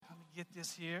get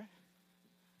this here.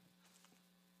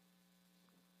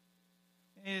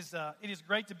 It is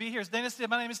great to be here. As Dana said,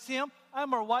 my name is Tim.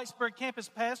 I'm our Whitesburg campus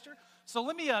pastor. So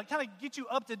let me kind of get you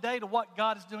up to date of what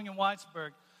God is doing in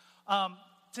Whitesburg.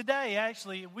 Today,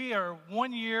 actually, we are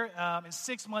 1 year and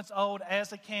 6 months old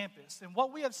as a campus. And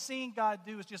what we have seen God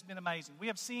do has just been amazing. We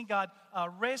have seen God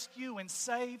rescue and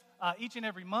save each and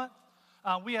every month.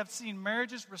 We have seen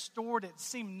marriages restored that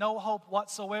seem no hope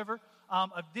whatsoever.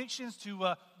 Addictions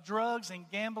to drugs and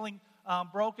gambling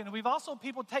broken. And we've also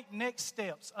people take next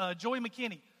steps. Joey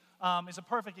McKinney is a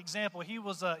perfect example.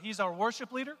 He's our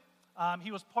worship leader.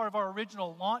 He was part of our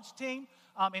original launch team,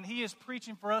 and he is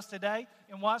preaching for us today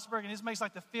in Whitesburg, and this makes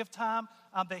like the 5th time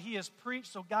that he has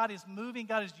preached. So God is moving.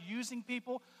 God is using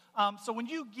people. So when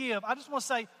you give, I just want to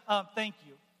say thank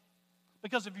you.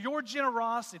 Because of your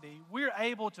generosity, we're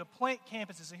able to plant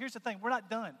campuses. And here's the thing, we're not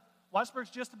done.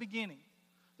 Whitesburg's just the beginning.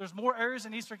 There's more areas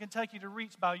in Eastern Kentucky to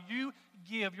reach. By you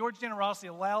give, your generosity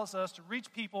allows us to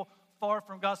reach people far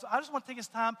from God. So I just want to take this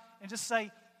time and just say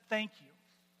thank you.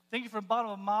 Thank you from the bottom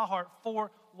of my heart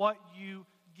for what you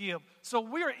give. So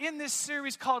we are in this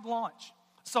series called Launch.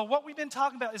 So what we've been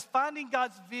talking about is finding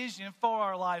God's vision for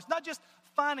our lives. Not just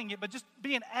finding it, but just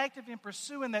being active in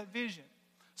pursuing that vision.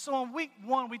 So on week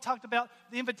 1, we talked about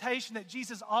the invitation that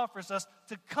Jesus offers us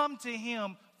to come to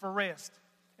Him for rest.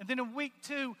 And then in week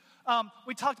 2,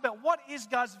 we talked about what is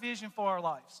God's vision for our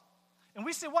lives. And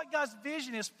we said what God's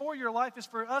vision is for your life is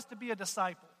for us to be a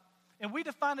disciple. And we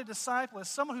define a disciple as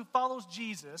someone who follows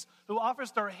Jesus, who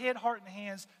offers their head, heart, and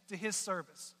hands to His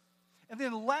service. And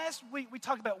then last week, we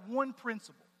talked about one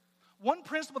principle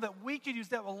that we could use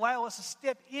that will allow us to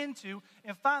step into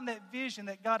and find that vision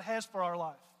that God has for our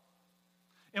life.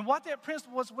 And what that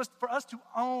principle was for us to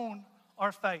own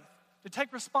our faith, to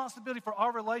take responsibility for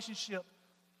our relationship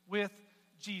with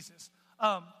Jesus.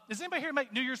 Does anybody here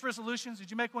make New Year's resolutions? Did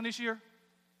you make one this year?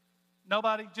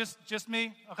 Nobody? Just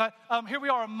me? Okay. Here we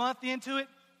are a month into it.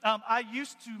 I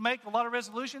used to make a lot of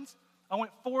resolutions. I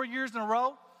went 4 years in a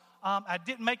row. I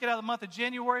didn't make it out of the month of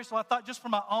January, so I thought just for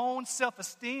my own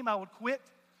self-esteem, I would quit.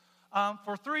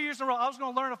 For 3 years in a row, I was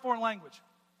going to learn a foreign language.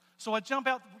 So I jumped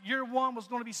out. Year 1 was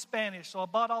going to be Spanish. So I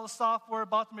bought all the software,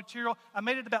 bought the material. I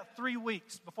made it about 3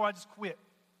 weeks before I just quit.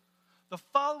 The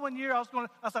following year, I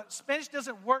thought, Spanish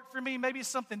doesn't work for me. Maybe it's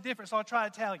something different, so I'll try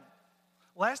Italian.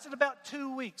 Lasted about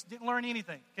 2 weeks. Didn't learn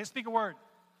anything. Can't speak a word.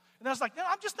 And I was like,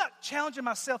 I'm just not challenging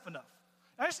myself enough.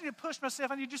 I just need to push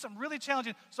myself. I need to do something really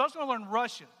challenging. So I was going to learn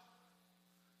Russian.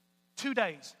 2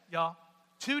 days, y'all.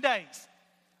 2 days.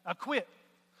 I quit.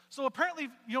 So apparently,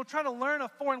 trying to learn a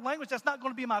foreign language, that's not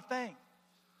going to be my thing.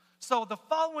 So the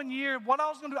following year, what I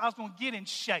was going to do, I was going to get in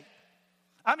shape.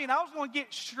 I was going to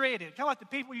get shredded. Kind of like the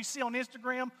people you see on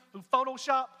Instagram who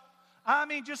Photoshop.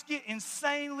 Just get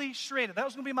insanely shredded. That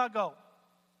was going to be my goal.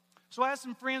 So I had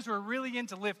some friends who are really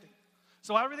into lifting.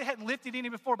 So I really hadn't lifted any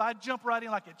before, but I'd jump right in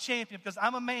like a champion because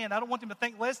I'm a man. I don't want them to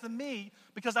think less than me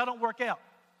because I don't work out.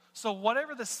 So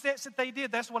whatever the sets that they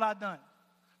did, that's what I'd done.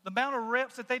 The amount of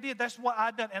reps that they did, that's what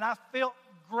I'd done. And I felt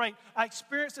great. I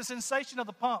experienced the sensation of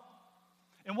the pump.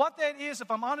 And what that is, if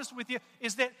I'm honest with you,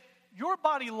 is that your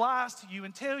body lies to you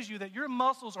and tells you that your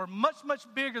muscles are much, much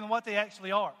bigger than what they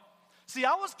actually are. See,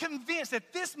 I was convinced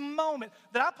at this moment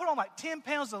that I put on like 10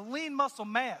 pounds of lean muscle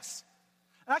mass.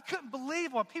 And I couldn't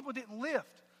believe why people didn't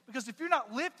lift. Because if you're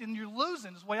not lifting, you're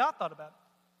losing is the way I thought about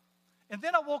it. And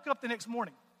then I woke up the next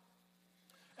morning.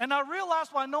 And I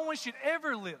realized why no one should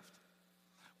ever lift.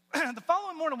 The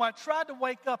following morning when I tried to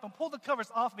wake up and pull the covers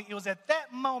off me, it was at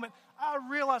that moment I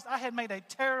realized I had made a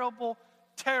terrible,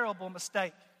 terrible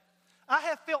mistake. I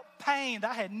had felt pain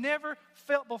that I had never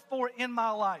felt before in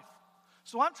my life.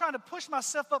 So I'm trying to push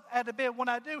myself up out of bed. When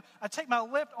I do, I take my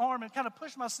left arm and kind of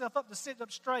push myself up to sit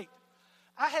up straight.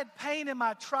 I had pain in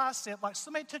my tricep like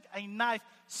somebody took a knife,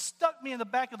 stuck me in the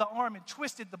back of the arm and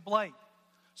twisted the blade.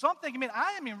 So I'm thinking,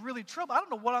 I am in really trouble. I don't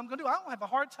know what I'm going to do. I don't have a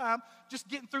hard time just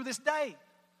getting through this day.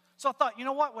 So I thought, you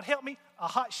know what would help me? A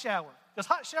hot shower. Because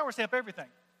hot showers help everything.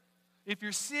 If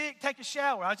you're sick, take a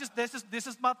shower. This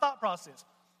is my thought process.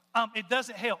 It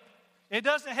doesn't help. It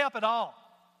doesn't help at all.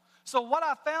 So what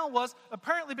I found was,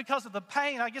 apparently because of the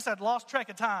pain, I guess I'd lost track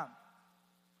of time.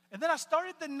 And then I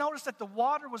started to notice that the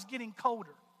water was getting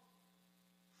colder.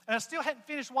 And I still hadn't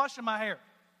finished washing my hair.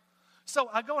 So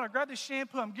I go and I grab the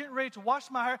shampoo. I'm getting ready to wash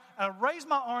my hair. And I raise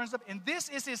my arms up. And this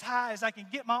is as high as I can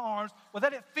get my arms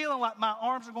without it feeling like my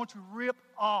arms are going to rip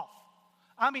off.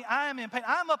 I am in pain.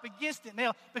 I'm up against it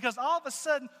now because all of a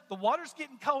sudden the water's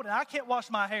getting cold and I can't wash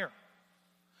my hair.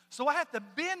 So I have to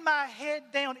bend my head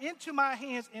down into my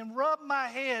hands and rub my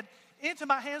head into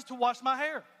my hands to wash my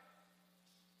hair.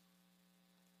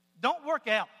 Don't work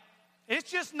out. It's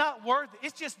just not worth it.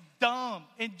 It's just dumb.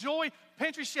 Enjoy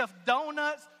pantry shelf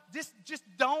donuts. This just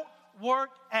don't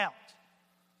work out.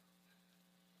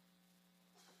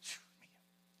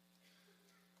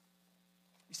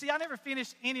 You see, I never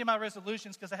finished any of my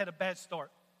resolutions because I had a bad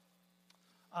start.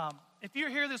 If you're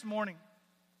here this morning,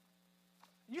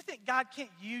 and you think God can't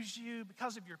use you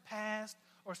because of your past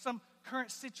or some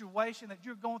current situation that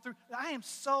you're going through, I am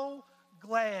so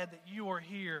glad that you are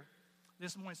here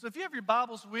this morning. So if you have your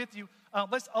Bibles with you,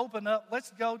 let's open up.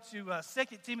 Let's go to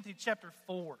 2 Timothy chapter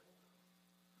 4.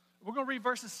 We're going to read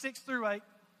verses 6 through 8.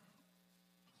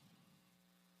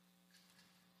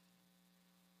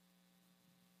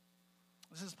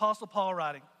 This is Apostle Paul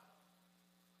writing.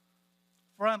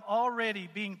 For I'm already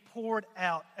being poured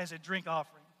out as a drink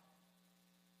offering,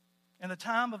 and the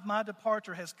time of my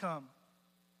departure has come.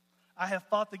 I have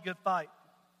fought the good fight.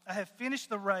 I have finished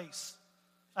the race.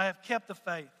 I have kept the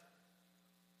faith.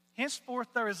 Henceforth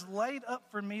there is laid up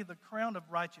for me the crown of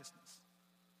righteousness,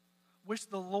 which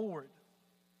the Lord,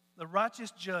 the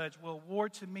righteous judge, will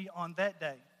award to me on that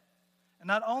day. And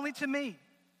not only to me,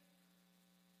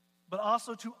 but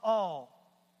also to all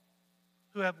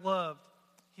who have loved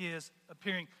his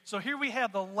appearing. So here we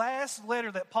have the last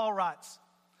letter that Paul writes.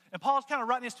 And Paul's kind of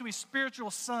writing this to his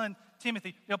spiritual son,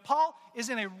 Timothy. Now, Paul is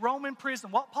in a Roman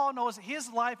prison. What Paul knows is that his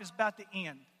life is about to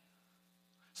end.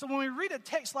 So when we read a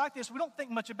text like this, we don't think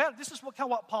much about it. This is what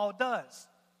Paul does.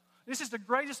 This is the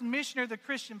greatest missionary of the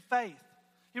Christian faith.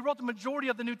 He wrote the majority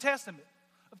of the New Testament.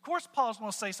 Of course, Paul's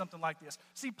going to say something like this.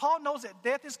 See, Paul knows that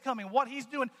death is coming. What he's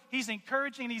doing, he's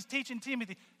encouraging, he's teaching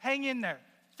Timothy, hang in there.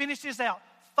 Finish this out.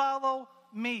 Follow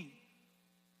me.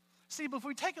 See, but if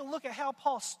we take a look at how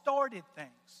Paul started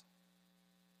things,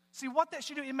 see what that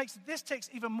should do, it makes this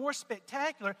text even more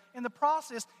spectacular. In the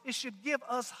process, it should give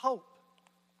us hope.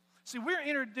 See, we're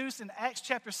introduced in Acts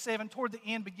chapter 7, toward the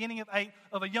end, beginning of 8,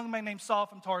 of a young man named Saul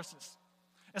from Tarsus.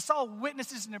 And Saul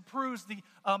witnesses and approves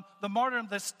the martyrdom,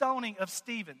 the stoning of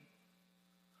Stephen.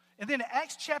 And then in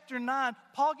Acts chapter 9,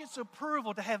 Paul gets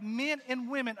approval to have men and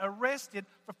women arrested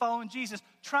for following Jesus,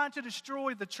 trying to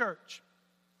destroy the church.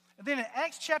 And then in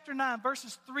Acts chapter 9,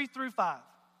 verses 3 through 5.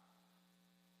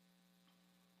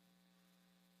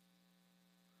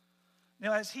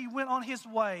 Now, as he went on his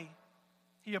way,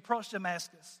 he approached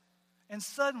Damascus. And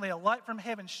suddenly a light from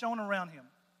heaven shone around him.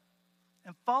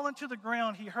 And falling to the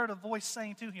ground, he heard a voice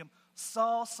saying to him,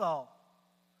 Saul, Saul,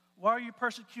 why are you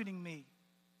persecuting me?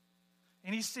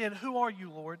 And he said, Who are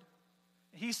you, Lord?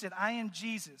 And he said, I am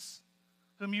Jesus,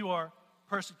 whom you are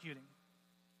persecuting.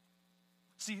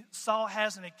 See, Saul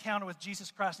has an encounter with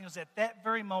Jesus Christ. And it was at that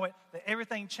very moment that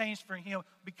everything changed for him,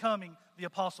 becoming the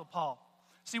Apostle Paul.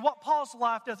 See, what Paul's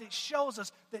life does, it shows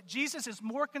us that Jesus is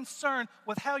more concerned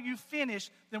with how you finish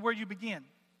than where you begin.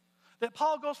 That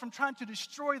Paul goes from trying to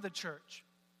destroy the church,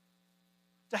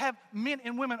 to have men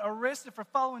and women arrested for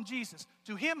following Jesus,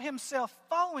 to him himself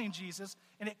following Jesus,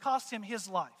 and it cost him his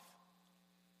life.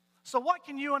 So what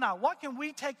can you and I, what can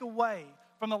we take away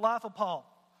from the life of Paul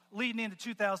leading into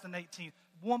 2018?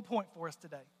 One point for us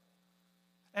today.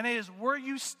 And it is where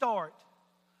you start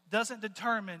doesn't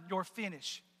determine your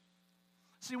finish.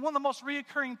 See, one of the most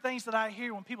reoccurring things that I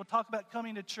hear when people talk about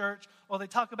coming to church, or they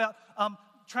talk about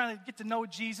trying to get to know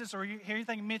Jesus, or you hear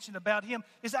anything mentioned about him,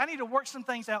 is I need to work some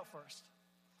things out first.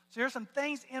 So there's some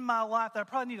things in my life that I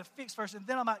probably need to fix first, and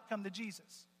then I might come to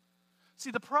Jesus. See,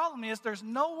 the problem is there's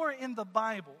nowhere in the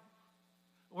Bible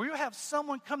where you have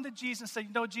someone come to Jesus and say,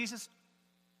 you know, Jesus,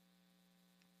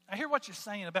 I hear what you're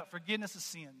saying about forgiveness of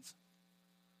sins.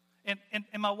 And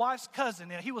my wife's cousin,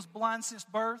 he was blind since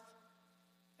birth,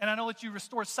 and I know that you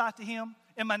restored sight to him.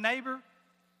 And my neighbor,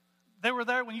 they were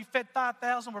there when you fed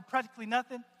 5,000, were practically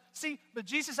nothing. See, but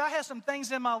Jesus, I have some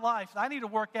things in my life that I need to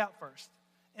work out first.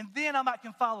 And then I might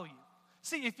can follow you.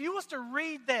 See, if you was to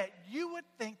read that, you would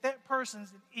think that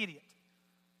person's an idiot.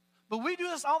 But we do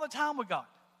this all the time with God.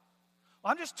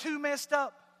 Well, I'm just too messed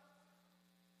up.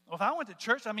 Well, if I went to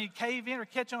church, cave in or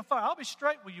catch on fire, I'll be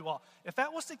straight with you all. If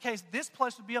that was the case, this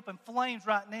place would be up in flames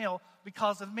right now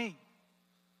because of me.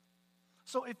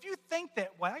 So if you think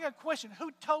that way, I got a question. Who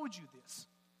told you this?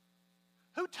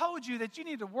 Who told you that you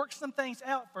need to work some things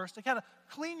out first to kind of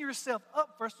clean yourself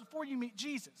up first before you meet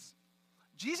Jesus?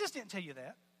 Jesus didn't tell you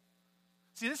that.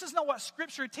 See, this is not what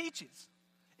Scripture teaches.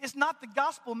 It's not the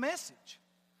gospel message.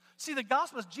 See, the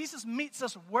gospel is Jesus meets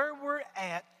us where we're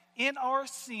at in our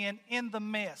sin, in the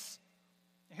mess.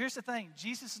 And here's the thing.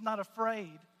 Jesus is not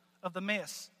afraid of the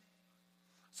mess.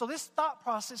 So this thought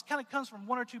process kind of comes from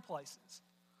one or two places.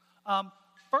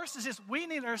 First is this: we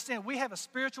need to understand we have a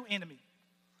spiritual enemy.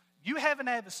 You have an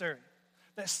adversary.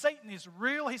 That Satan is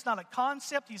real. He's not a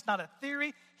concept. He's not a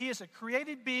theory. He is a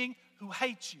created being who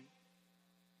hates you.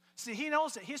 See, he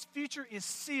knows that his future is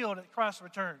sealed at Christ's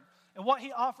return. And what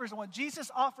he offers and what Jesus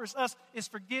offers us is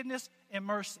forgiveness and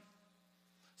mercy.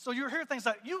 So you hear things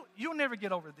like, you'll never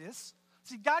get over this.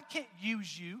 See, God can't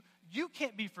use you. You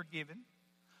can't be forgiven.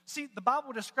 See, the Bible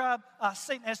will describe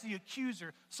Satan as the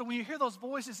accuser. So when you hear those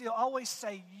voices, he'll always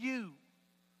say you.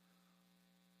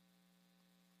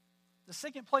 The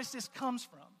second place this comes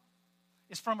from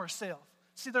is from ourselves.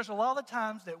 See, there's a lot of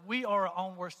times that we are our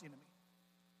own worst enemy.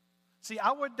 See,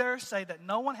 I would dare say that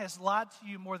no one has lied to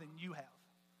you more than you have.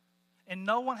 And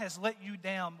no one has let you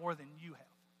down more than you have.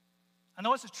 I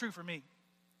know this is true for me.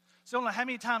 So I don't know how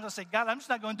many times I say, God, I'm just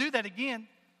not going to do that again,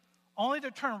 only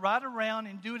to turn right around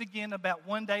and do it again about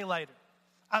one day later.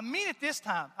 I mean it this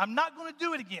time. I'm not going to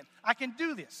do it again. I can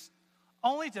do this.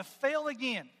 Only to fail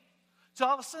again. So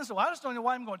all of a sudden, I just don't know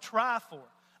what I'm going to try for.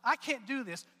 I can't do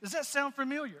this. Does that sound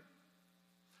familiar?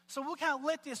 So we'll kind of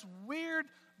let this weird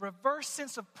reverse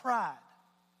sense of pride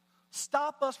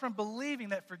stop us from believing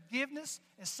that forgiveness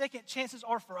and second chances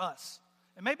are for us.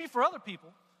 It may be for other people,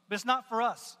 but it's not for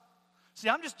us. See,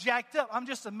 I'm just jacked up. I'm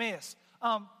just a mess.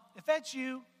 If that's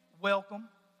you, welcome.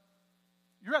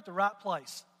 You're at the right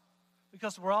place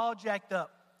because we're all jacked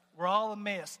up. We're all a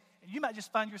mess. And you might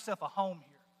just find yourself a home here.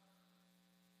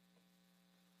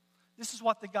 This is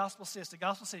what the gospel says. The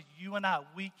gospel says you and I,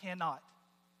 we cannot.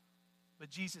 But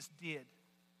Jesus did.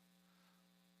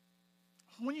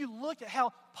 When you look at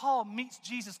how Paul meets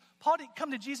Jesus, Paul didn't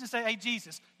come to Jesus and say, hey,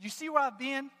 Jesus, you see where I've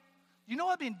been? You know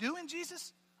what I've been doing,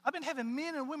 Jesus? I've been having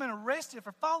men and women arrested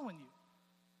for following you.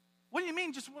 What do you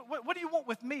mean? Just what do you want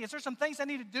with me? Is there some things I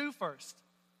need to do first?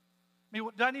 I mean,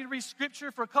 do I need to read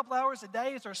scripture for a couple hours a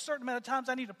day? Is there a certain amount of times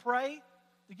I need to pray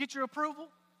to get your approval?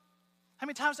 How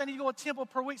many times do I need to go to a temple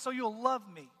per week so you'll love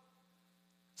me?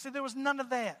 See, there was none of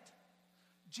that.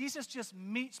 Jesus just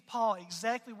meets Paul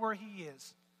exactly where he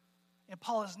is. And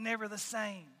Paul is never the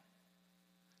same.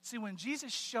 See, when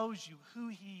Jesus shows you who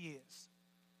he is,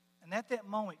 and at that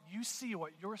moment you see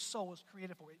what your soul was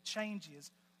created for, it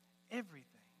changes everything.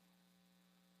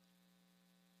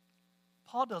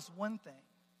 Paul does one thing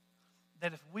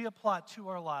that if we apply to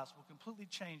our lives will completely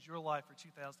change your life for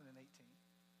 2018.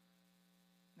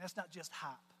 And that's not just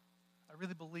hype. I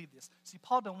really believe this. See,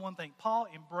 Paul done one thing. Paul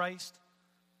embraced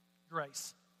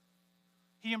grace.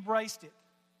 He embraced it.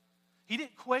 He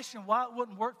didn't question why it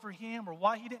wouldn't work for him or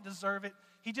why he didn't deserve it.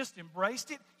 He just embraced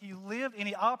it, he lived, and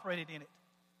he operated in it.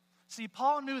 See,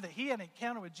 Paul knew that he had an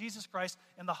encounter with Jesus Christ,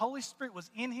 and the Holy Spirit was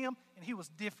in him, and he was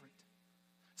different.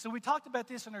 So we talked about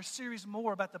this in our series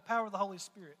more about the power of the Holy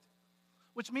Spirit,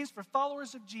 which means for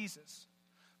followers of Jesus,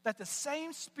 that the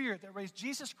same Spirit that raised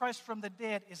Jesus Christ from the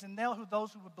dead is in now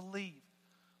those who would believe,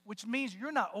 which means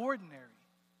you're not ordinary.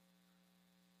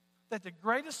 That the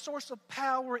greatest source of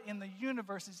power in the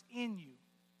universe is in you.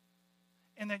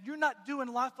 And that you're not doing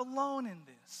life alone in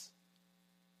this.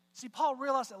 See, Paul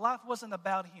realized that life wasn't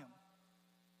about him.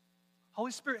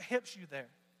 Holy Spirit helps you there.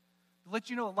 To let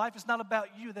you know that life is not about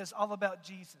you, that it's all about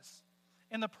Jesus.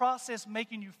 In the process,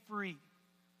 making you free.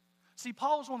 See,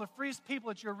 Paul was one of the freest people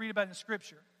that you'll read about in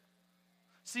Scripture.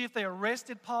 See, if they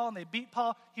arrested Paul and they beat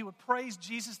Paul, he would praise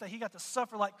Jesus that he got to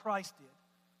suffer like Christ did.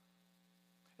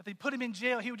 If they put him in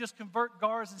jail, he would just convert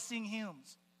guards and sing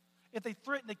hymns. If they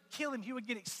threatened to kill him, he would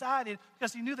get excited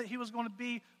because he knew that he was going to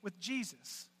be with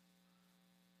Jesus.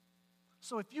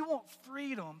 So if you want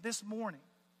freedom this morning,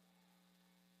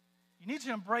 you need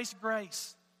to embrace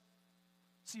grace.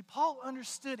 See, Paul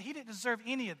understood he didn't deserve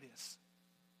any of this.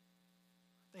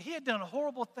 That he had done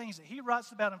horrible things that he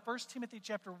writes about in 1 Timothy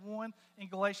chapter 1 and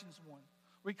Galatians 1,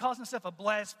 where he calls himself a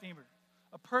blasphemer,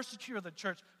 a persecutor of the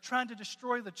church, trying to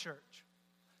destroy the church.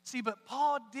 See, but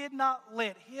Paul did not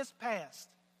let his past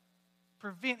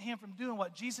prevent him from doing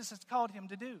what Jesus has called him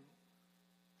to do.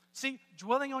 See,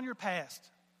 dwelling on your past,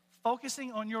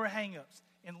 focusing on your hang-ups,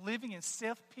 and living in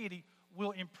self-pity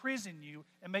will imprison you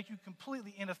and make you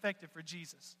completely ineffective for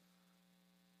Jesus.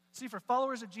 See, for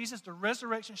followers of Jesus, the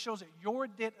resurrection shows that your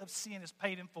debt of sin is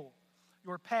paid in full.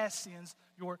 Your past sins,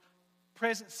 your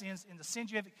present sins, and the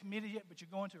sins you haven't committed yet, but you're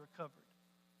going to recover.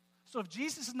 So if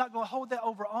Jesus is not going to hold that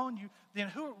over on you, then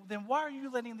why are you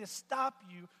letting this stop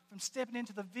you from stepping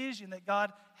into the vision that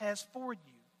God has for you?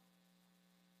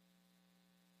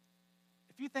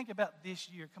 If you think about this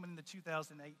year coming into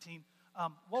 2018,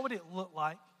 what would it look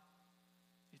like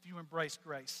if you embrace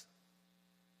grace?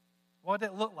 What would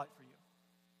that look like for you?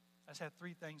 I just have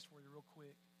three things for you real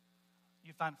quick.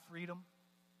 You'd find freedom.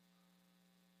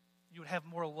 You would have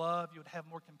more love. You would have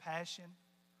more compassion.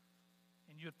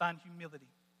 And you would find humility.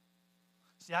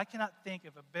 See, I cannot think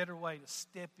of a better way to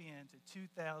step into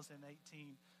 2018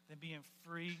 than being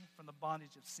free from the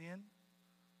bondage of sin,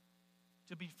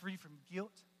 to be free from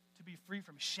guilt,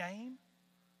 shame,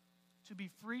 to be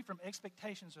free from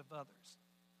expectations of others,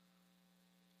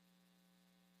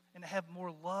 and to have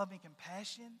more love and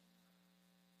compassion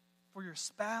for your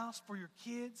spouse, for your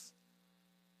kids,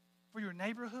 for your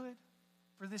neighborhood,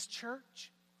 for this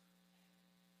church.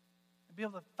 And be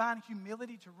able to find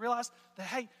humility to realize that,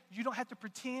 hey, you don't have to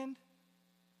pretend.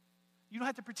 You don't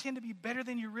have to pretend to be better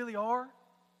than you really are.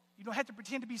 You don't have to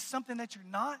pretend to be something that you're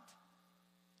not.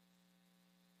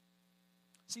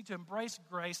 See, to embrace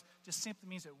grace just simply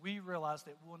means that we realize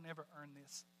that we'll never earn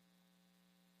this.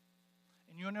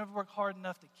 And you'll never work hard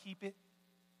enough to keep it.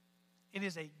 It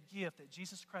is a gift that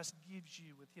Jesus Christ gives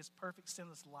you with his perfect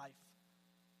sinless life,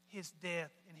 his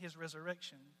death, and his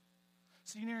resurrection.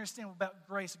 So you need to understand about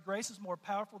grace. Grace is more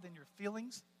powerful than your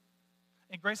feelings,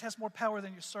 and grace has more power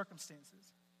than your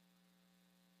circumstances.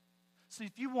 So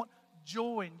if you want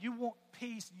joy and you want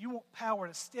peace and you want power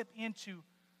to step into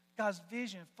God's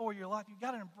vision for your life, you've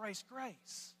got to embrace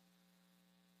grace.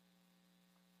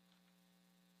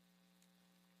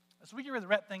 So we get ready to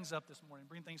wrap things up this morning,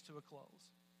 bring things to a close.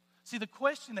 See, the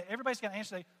question that everybody's got to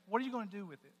answer today, what are you going to do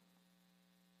with it?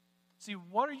 See,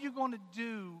 what are you going to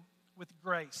do with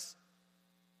grace?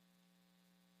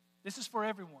 This is for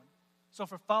everyone. So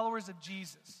for followers of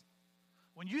Jesus,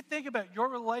 when you think about your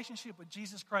relationship with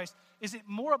Jesus Christ, is it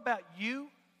more about you,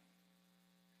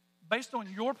 based on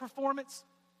your performance,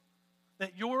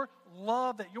 that your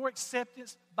love, that your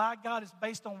acceptance by God is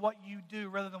based on what you do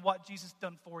rather than what Jesus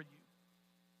done for you?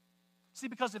 See,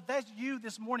 because if that's you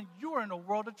this morning, you are in a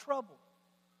world of trouble.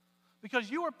 Because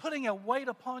you are putting a weight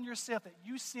upon yourself that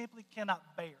you simply cannot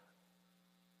bear.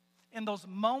 In those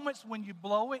moments when you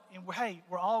blow it, and hey,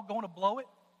 we're all going to blow it.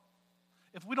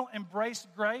 If we don't embrace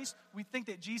grace, we think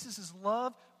that Jesus'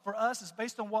 love for us is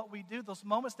based on what we do. Those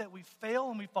moments that we fail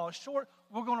and we fall short,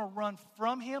 we're going to run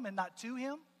from him and not to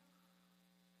him.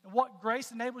 And what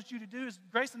grace enables you to do is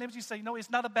grace enables you to say, no, it's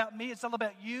not about me. It's all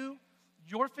about you,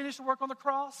 your finished work on the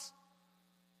cross.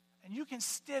 And you can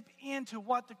step into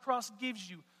what the cross gives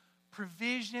you: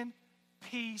 provision,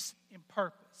 peace, and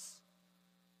purpose.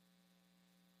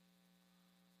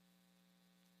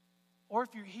 Or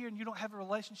if you're here and you don't have a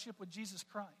relationship with Jesus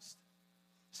Christ,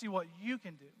 see what you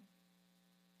can do.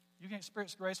 You can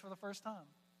experience grace for the first time.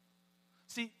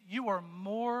 See, you are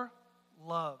more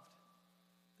loved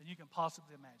than you can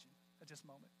possibly imagine at this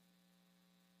moment.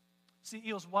 See,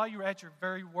 Eels, while you're at your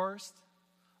very worst,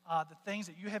 the things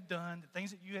that you have done, the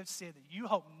things that you have said that you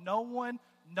hope no one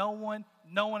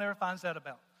ever finds out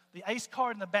about. The ace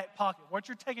card in the back pocket, what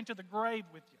you're taking to the grave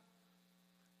with you.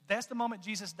 That's the moment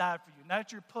Jesus died for you. Now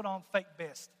that you're put on fake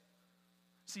best.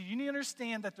 See, you need to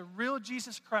understand that the real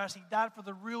Jesus Christ, he died for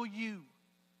the real you.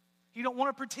 He don't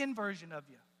want a pretend version of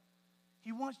you.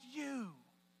 He wants you.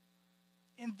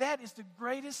 And that is the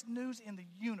greatest news in the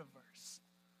universe.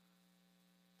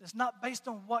 It's not based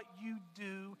on what you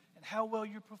do and how well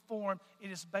you perform.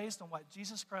 It is based on what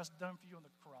Jesus Christ done for you on the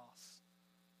cross.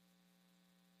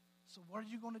 So what are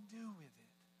you going to do with it?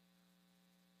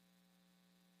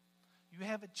 You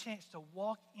have a chance to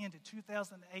walk into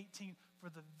 2018 for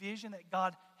the vision that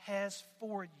God has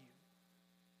for you.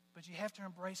 But you have to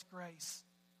embrace grace.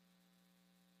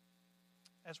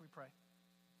 As we pray.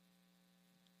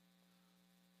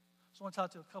 So I want to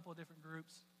talk to a couple of different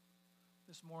groups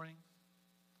this morning.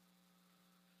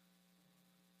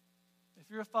 If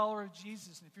you're a follower of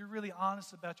Jesus, and if you're really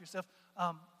honest about yourself,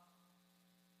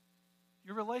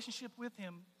 your relationship with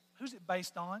him, who's it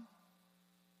based on?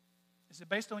 Is it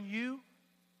based on you,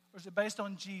 or is it based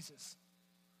on Jesus?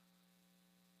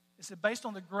 Is it based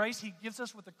on the grace he gives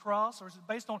us with the cross, or is it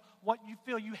based on what you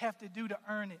feel you have to do to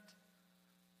earn it?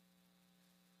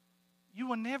 You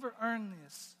will never earn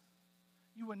this.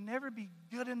 You will never be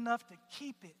good enough to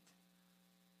keep it.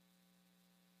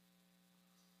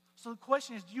 So the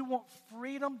question is, do you want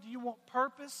freedom? Do you want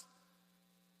purpose?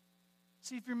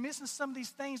 See, if you're missing some of these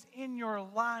things in your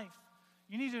life,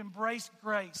 you need to embrace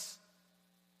grace.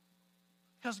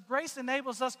 Because grace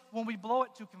enables us, when we blow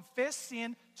it, to confess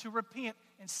sin, to repent,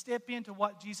 and step into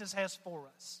what Jesus has for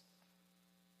us.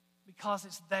 Because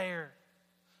it's there.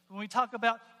 When we talk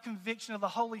about conviction of the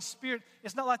Holy Spirit,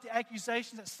 it's not like the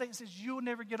accusations that Satan says, you'll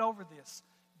never get over this.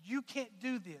 You can't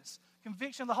do this.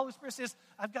 Conviction of the Holy Spirit says,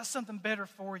 I've got something better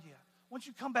for you. Once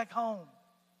you come back home,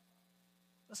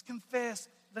 let's confess,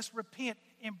 let's repent,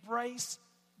 embrace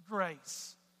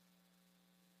grace,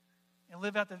 and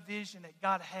live out the vision that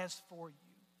God has for you.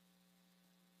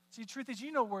 See, the truth is,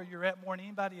 you know where you're at more than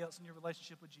anybody else in your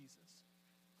relationship with Jesus.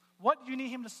 What do you need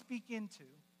him to speak into?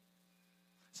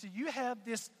 So you have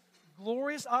this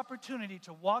glorious opportunity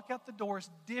to walk out the doors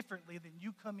differently than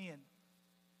you come in.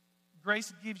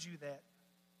 Grace gives you that.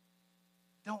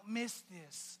 Don't miss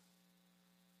this.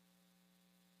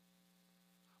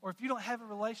 Or if you don't have a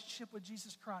relationship with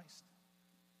Jesus Christ,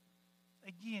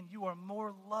 again, you are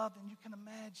more loved than you can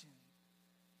imagine.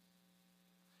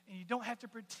 And you don't have to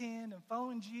pretend. And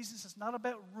following Jesus is not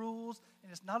about rules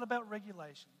and it's not about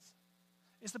regulations.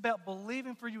 It's about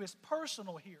believing for you. It's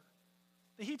personal here.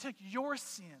 That he took your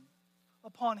sin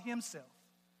upon himself,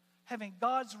 having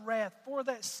God's wrath for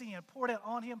that sin poured out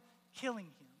on him, killing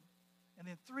him. And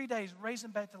then 3 days raised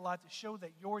him back to life to show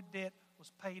that your debt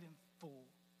was paid in full,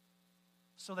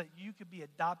 so that you could be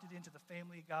adopted into the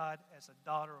family of God as a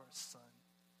daughter or a son.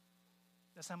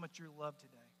 That's how much you're loved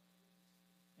today.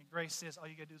 And grace says all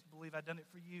you got to do is believe I've done it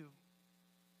for you.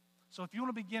 So if you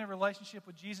want to begin a relationship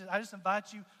with Jesus, I just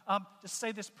invite you to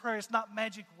say this prayer. It's not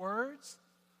magic words,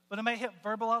 but it may help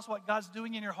verbalize what God's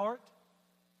doing in your heart.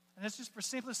 And it's just for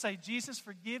simply say, Jesus,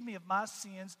 forgive me of my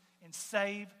sins and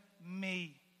save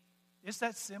me. It's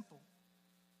that simple.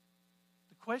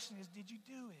 The question is, did you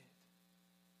do it?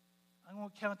 I'm going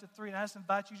to count to 3, and I just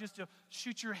invite you just to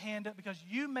shoot your hand up because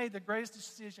you made the greatest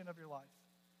decision of your life.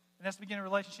 And that's to begin a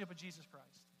relationship with Jesus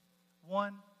Christ.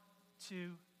 1,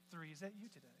 2, 3. Is that you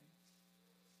today?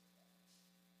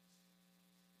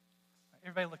 All right,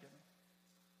 everybody look at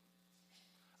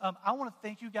me. I want to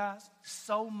thank you guys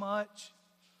so much.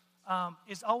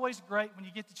 It's always great when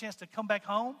you get the chance to come back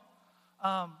home.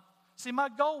 See, my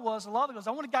goal was, a lot of it was,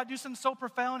 I wanted God to do something so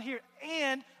profound here,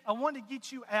 and I wanted to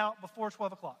get you out before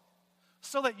 12 o'clock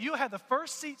so that you have the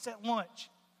first seats at lunch.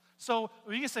 So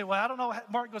you can say, well, I don't know.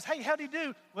 Mark goes, hey, how'd he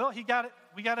do? Well, he got it.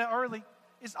 We got out early.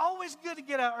 It's always good to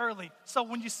get out early. So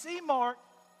when you see Mark,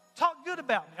 talk good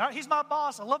about me, all right? He's my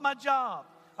boss. I love my job,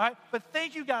 all right? But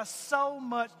thank you guys so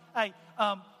much. Hey,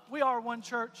 we are one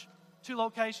church, 2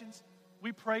 locations.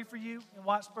 We pray for you in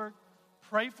Whitesburg.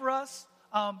 Pray for us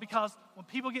because when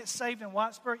people get saved in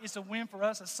Whitesburg, it's a win for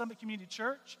us as Summit Community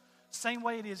Church. Same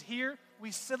way it is here. We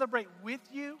celebrate with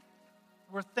you.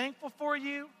 We're thankful for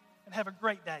you, and have a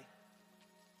great day.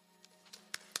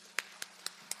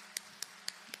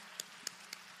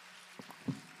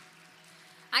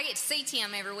 I get to see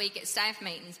Tim every week at staff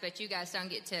meetings, but you guys don't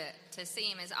get to see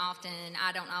him as often, and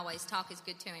I don't always talk as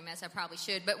good to him as I probably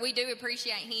should. But we do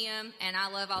appreciate him, and I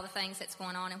love all the things that's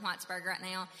going on in Whitesburg right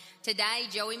now. Today,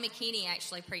 Joey McKinney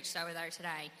actually preached over there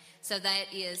today. So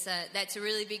that's a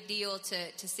really big deal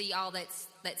to see all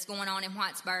that's going on in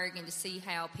Whitesburg and to see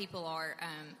how people are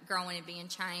growing and being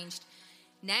changed.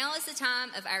 Now is the time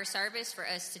of our service for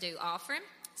us to do offering.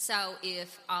 So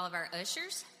if all of our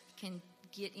ushers can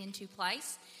get into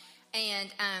place. And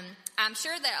I'm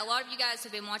sure that a lot of you guys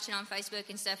have been watching on Facebook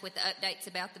and stuff with the updates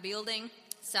about the building.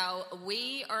 So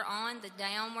we are on the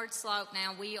downward slope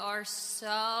now. We are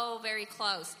so very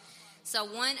close. So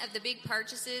one of the big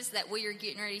purchases that we are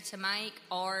getting ready to make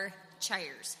are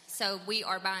chairs. So we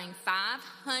are buying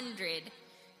 500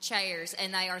 chairs,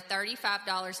 and they are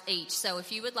 $35 each. So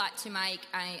if you would like to make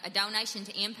a donation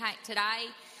to Impact today,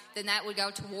 then that would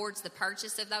go towards the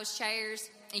purchase of those chairs.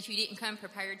 If you didn't come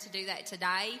prepared to do that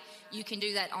today, you can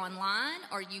do that online,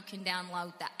 or you can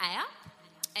download the app,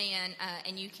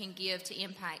 and you can give to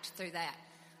Impact through that.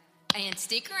 And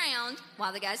stick around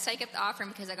while the guys take up the offering,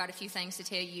 because I got a few things to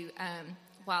tell you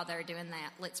while they're doing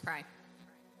that. Let's pray.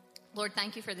 Lord,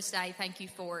 thank you for this day. Thank you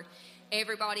for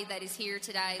everybody that is here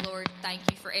today. Lord, thank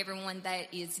you for everyone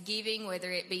that is giving,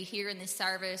 whether it be here in this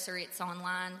service or it's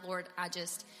online. Lord, I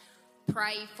just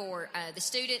pray for the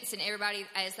students and everybody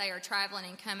as they are traveling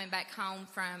and coming back home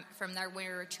from their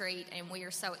winter retreat. And we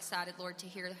are so excited, Lord, to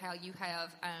hear how you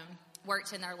have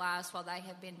worked in their lives while they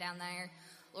have been down there.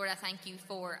 Lord, I thank you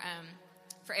for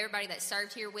everybody that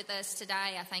served here with us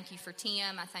today. I thank you for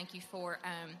Tim. I thank you for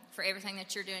everything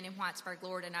that you're doing in Whitesburg,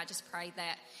 Lord. And I just pray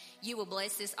that you will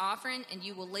bless this offering and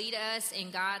you will lead us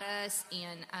and guide us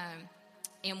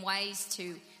in ways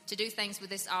to do things with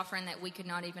this offering that we could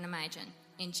not even imagine.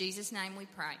 In Jesus' name we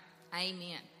pray.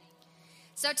 Amen.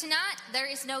 So tonight there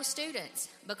is no students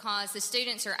because the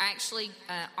students are actually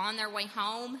on their way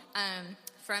home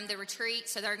from the retreat.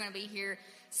 So they're going to be here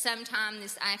sometime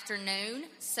this afternoon.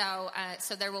 So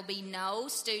there will be no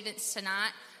students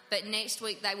tonight, but next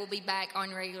week they will be back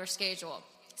on regular schedule.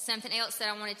 Something else that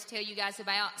I wanted to tell you guys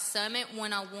about, Summit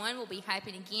 101 will be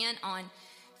happening again on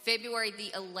February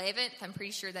the 11th. I'm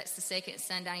pretty sure that's the second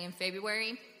Sunday in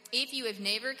February. If you have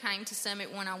never came to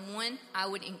Summit 101, I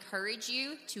would encourage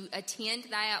you to attend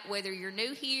that, whether you're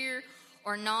new here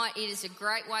or not. It is a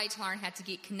great way to learn how to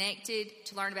get connected,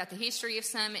 to learn about the history of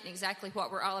Summit and exactly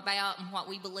what we're all about and what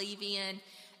we believe in.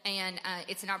 And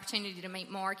it's an opportunity to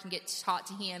meet Mark and get to talk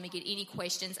to him and get any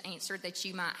questions answered that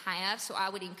you might have. So I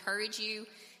would encourage you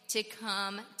to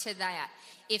come to that.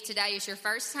 If today is your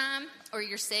first time or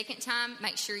your second time,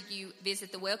 make sure you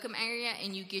visit the welcome area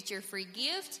and you get your free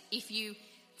gift. If you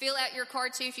fill out your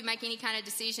card too, if you make any kind of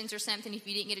decisions or something, if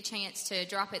you didn't get a chance to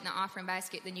drop it in the offering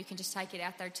basket, then you can just take it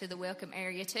out there to the welcome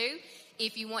area too.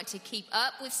 If you want to keep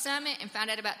up with Summit and find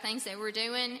out about things that we're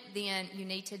doing, then you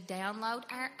need to download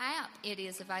our app. It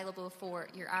is available for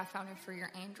your iPhone and for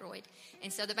your Android.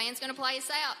 And so the band's going to play us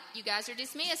out. You guys are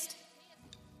dismissed.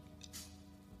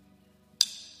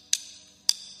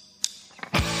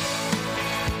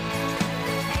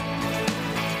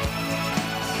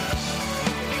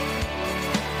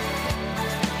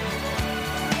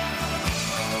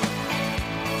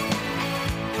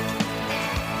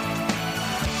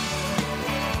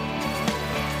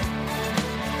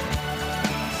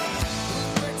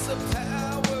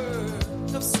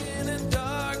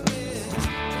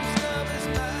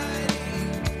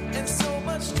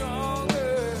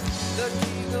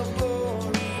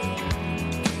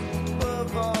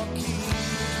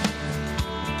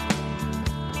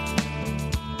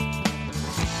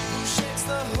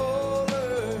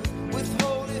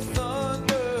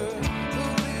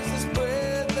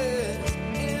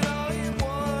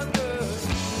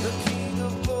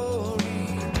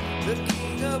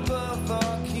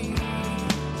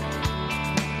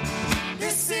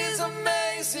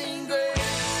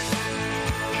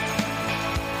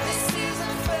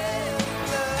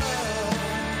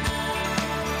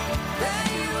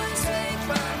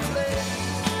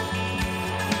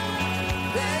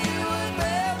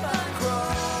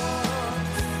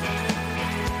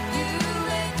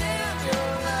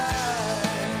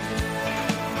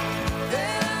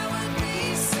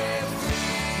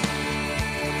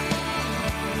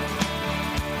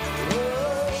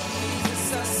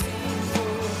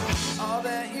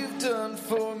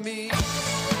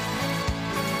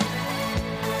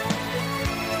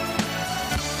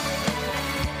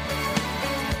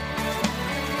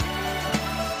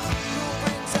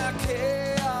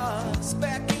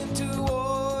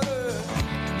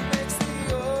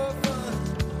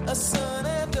 A